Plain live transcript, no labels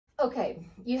Okay,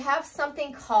 you have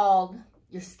something called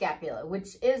your scapula, which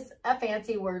is a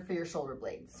fancy word for your shoulder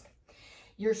blades.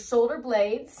 Your shoulder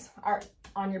blades are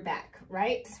on your back,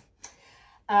 right?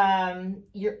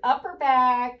 Your upper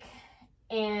back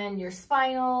and your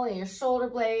spinal and your shoulder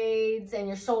blades and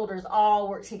your shoulders all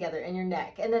work together in your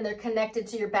neck. And then they're connected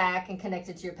to your back and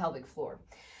connected to your pelvic floor.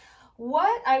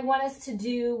 What I want us to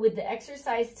do with the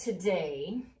exercise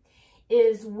today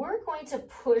is we're going to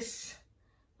push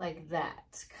like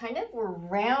that. Kind of we're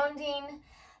rounding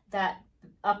that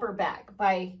upper back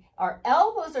by our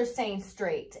elbows are staying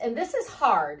straight. And this is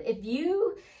hard. If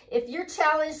you're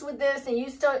challenged with this and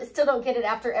you still don't get it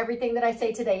after everything that I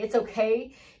say today, it's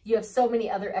okay. You have so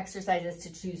many other exercises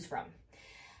to choose from.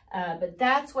 But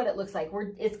that's what it looks like.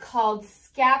 It's called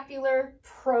scapular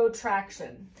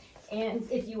protraction. And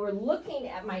if you were looking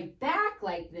at my back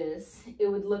like this, it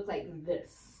would look like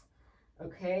this.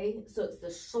 Okay, so it's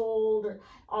the shoulder.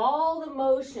 All the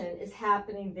motion is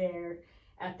happening there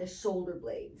at the shoulder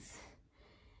blades.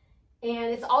 And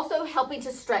it's also helping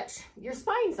to stretch your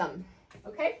spine some,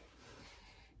 okay?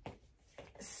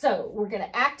 So we're gonna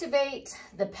activate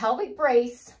the pelvic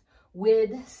brace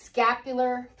with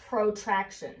scapular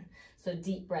protraction. So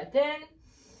deep breath in,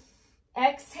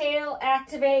 exhale,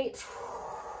 activate,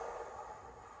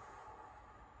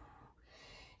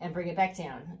 and bring it back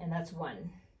down, and that's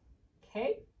 1.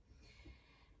 Okay,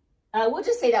 we'll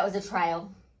just say that was a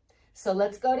trial. So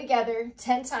let's go together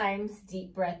 10 times.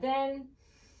 Deep breath in,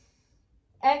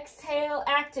 exhale,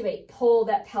 activate. Pull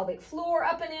that pelvic floor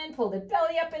up and in, pull the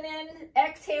belly up and in,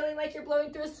 exhaling like you're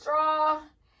blowing through a straw,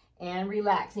 and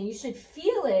relax. And you should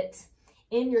feel it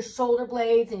in your shoulder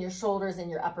blades and your shoulders and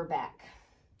your upper back.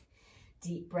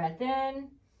 Deep breath in,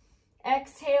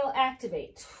 exhale,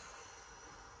 activate.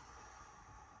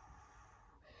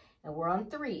 And we're on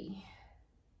 3.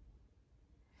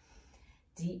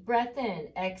 Deep breath in,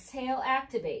 exhale,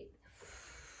 activate.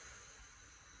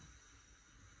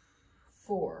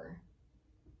 4.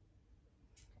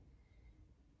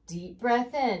 Deep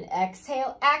breath in,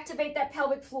 exhale, activate that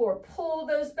pelvic floor. Pull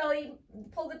the belly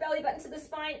button to the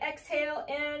spine, exhale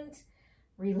and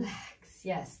relax.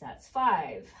 Yes, that's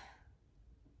 5.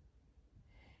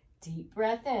 Deep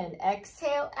breath in,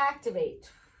 exhale,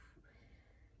 activate.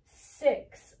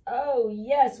 6. Oh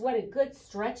yes, what a good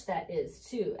stretch that is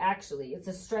too. Actually, it's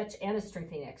a stretch and a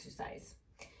strengthening exercise.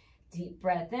 Deep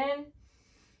breath in,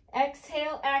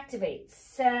 exhale, activate.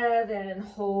 7,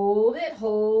 hold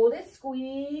it,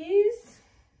 squeeze,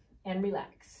 and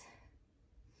relax.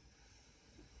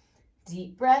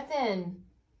 Deep breath in,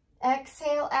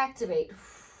 exhale, activate.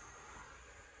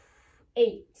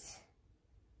 8,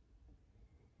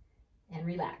 and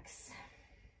relax.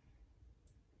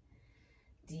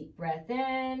 Deep breath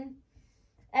in,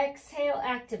 exhale,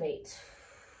 activate.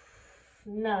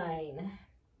 9,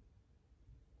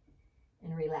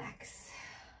 and relax.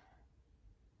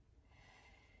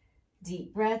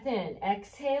 Deep breath in,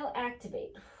 exhale,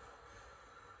 activate.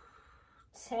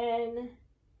 10,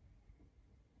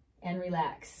 and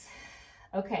relax.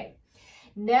 Okay,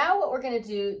 now what we're gonna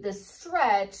do, the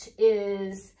stretch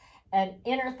is an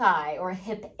inner thigh or a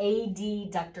hip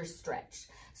adductor stretch.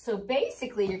 So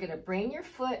basically you're gonna bring your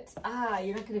foot,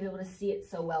 you're not gonna be able to see it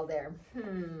so well there.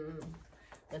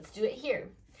 Let's do it here.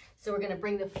 So we're gonna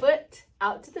bring the foot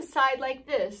out to the side like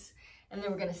this, and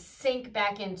then we're gonna sink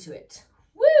back into it.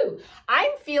 Woo!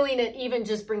 I'm feeling it even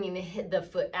just bringing the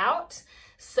foot out.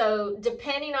 So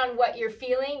depending on what you're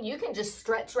feeling, you can just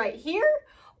stretch right here,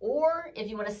 or if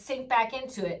you wanna sink back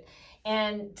into it,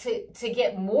 and to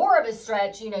get more of a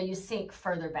stretch, you sink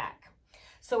further back.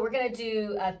 So we're gonna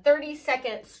do a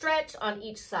 30-second stretch on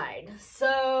each side.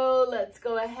 So let's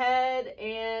go ahead,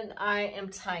 and I am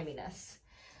timing us.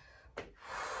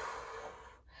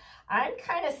 I'm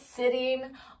kind of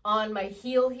sitting on my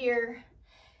heel here,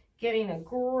 getting a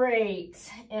great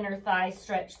inner thigh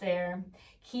stretch there.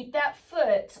 Keep that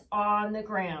foot on the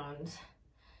ground.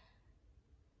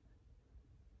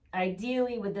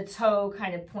 Ideally with the toe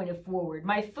kind of pointed forward.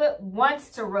 My foot wants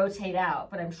to rotate out,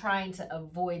 but I'm trying to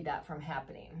avoid that from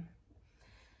happening.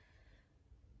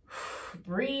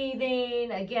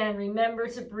 Breathing, again, remember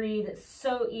to breathe. It's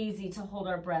so easy to hold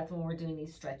our breath when we're doing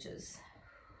these stretches.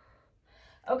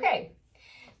 Okay,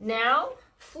 now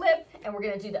flip, and we're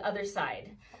gonna do the other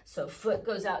side. So foot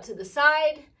goes out to the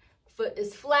side, foot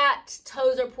is flat,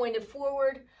 toes are pointed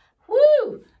forward.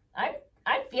 Woo!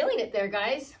 I'm feeling it there,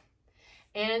 guys.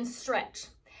 And stretch.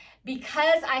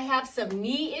 Because I have some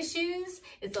knee issues,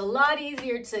 it's a lot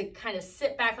easier to kind of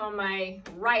sit back on my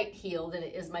right heel than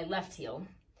it is my left heel.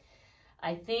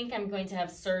 I think I'm going to have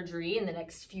surgery in the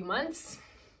next few months.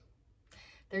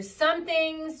 There's some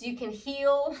things you can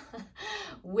heal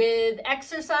with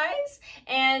exercise,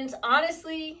 and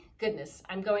honestly, goodness,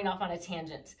 I'm going off on a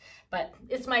tangent, but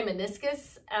it's my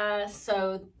meniscus,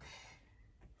 so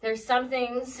there's some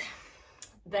things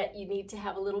that you need to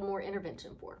have a little more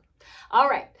intervention for. All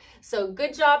right, so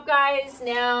good job, guys.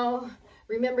 Now,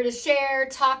 remember to share,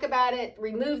 talk about it,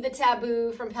 remove the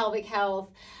taboo from pelvic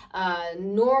health,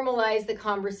 normalize the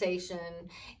conversation,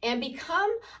 and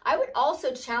I would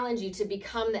also challenge you to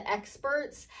become the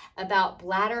experts about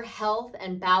bladder health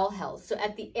and bowel health. So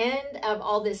at the end of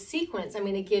all this sequence, I'm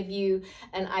going to give you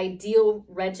an ideal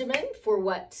regimen for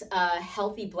what a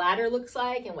healthy bladder looks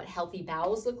like and what healthy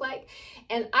bowels look like.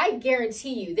 And I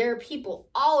guarantee you, there are people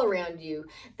all around you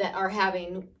that are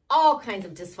having all kinds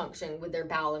of dysfunction with their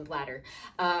bowel and bladder.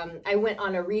 I went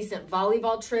on a recent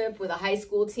volleyball trip with a high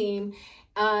school team.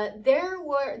 There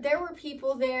were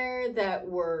people there that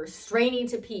were straining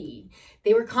to pee.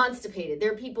 They were constipated.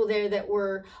 There were people there that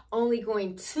were only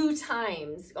urinating 2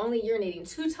 times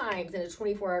in a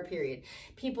 24-hour period.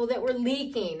 People that were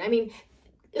leaking. I mean,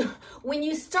 when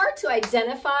you start to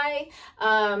identify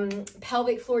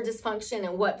pelvic floor dysfunction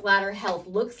and what bladder health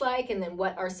looks like, and then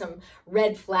what are some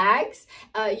red flags,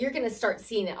 you're going to start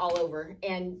seeing it all over,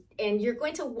 and you're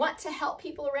going to want to help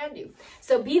people around you.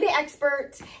 So be the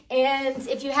expert, and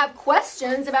if you have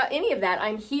questions about any of that,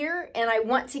 I'm here, and I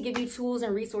want to give you tools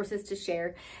and resources to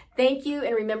share. Thank you,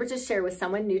 and remember to share with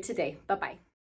someone new today. Bye-bye.